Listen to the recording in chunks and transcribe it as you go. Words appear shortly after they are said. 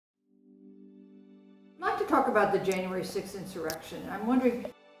talk about the January 6th insurrection. I'm wondering,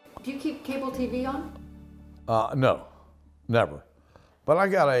 do you keep cable TV on? No, never. But I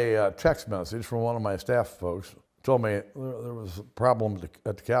got a text message from one of my staff folks. Told me there was a problem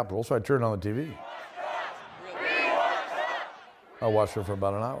at the Capitol, so I turned on the TV. I watched it for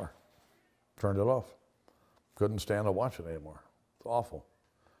about an hour. Turned it off. Couldn't stand to watch it anymore. It's awful.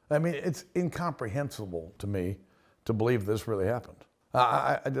 I mean, it's incomprehensible to me to believe this really happened.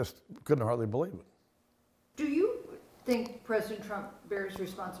 I just couldn't hardly believe it. Do you think President Trump bears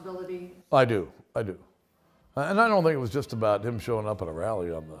responsibility? I do. And I don't think it was just about him showing up at a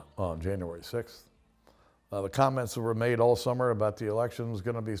rally on January 6th. The comments that were made all summer about the election was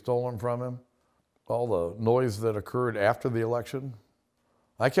going to be stolen from him, all the noise that occurred after the election.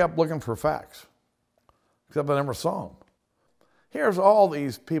 I kept looking for facts, except I never saw them. Here's all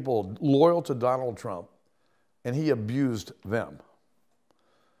these people loyal to Donald Trump, and he abused them.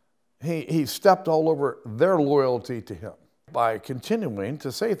 He stepped all over their loyalty to him by continuing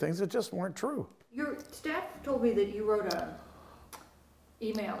to say things that just weren't true. Your staff told me that you wrote an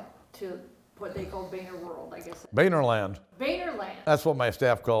email to what they call Boehner World, I guess. Boehnerland. Boehnerland. That's what my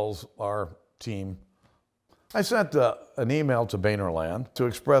staff calls our team. I sent an email to Boehnerland to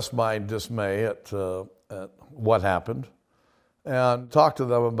express my dismay at what happened and talk to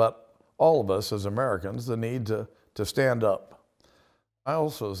them about all of us as Americans, the need to stand up. I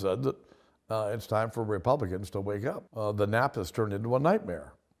also said that it's time for Republicans to wake up. The nap has turned into a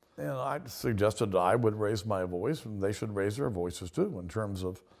nightmare. And I suggested I would raise my voice, and they should raise their voices too in terms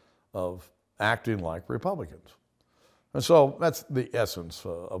of acting like Republicans. And so that's the essence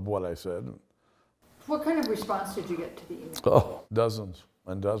of what I said. What kind of response did you get to the email? Oh, dozens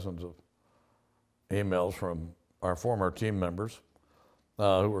and dozens of emails from our former team members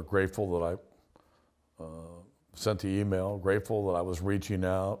who were grateful that I sent the email, grateful that I was reaching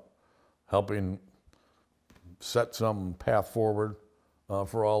out, helping set some path forward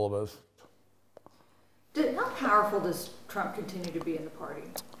for all of us. How powerful does Trump continue to be in the party?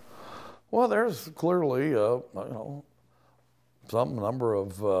 Well, there's clearly some number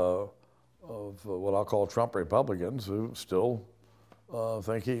of what I'll call Trump Republicans who still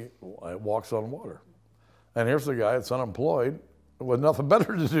think he walks on water. And here's the guy that's unemployed with nothing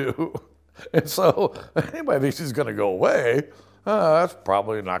better to do. And so anybody thinks he's going to go away, that's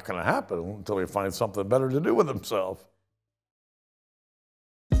probably not going to happen until he finds something better to do with himself.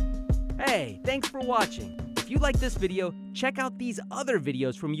 Hey, thanks for watching. If you like this video, check out these other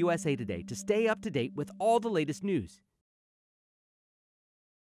videos from USA Today to stay up to date with all the latest news.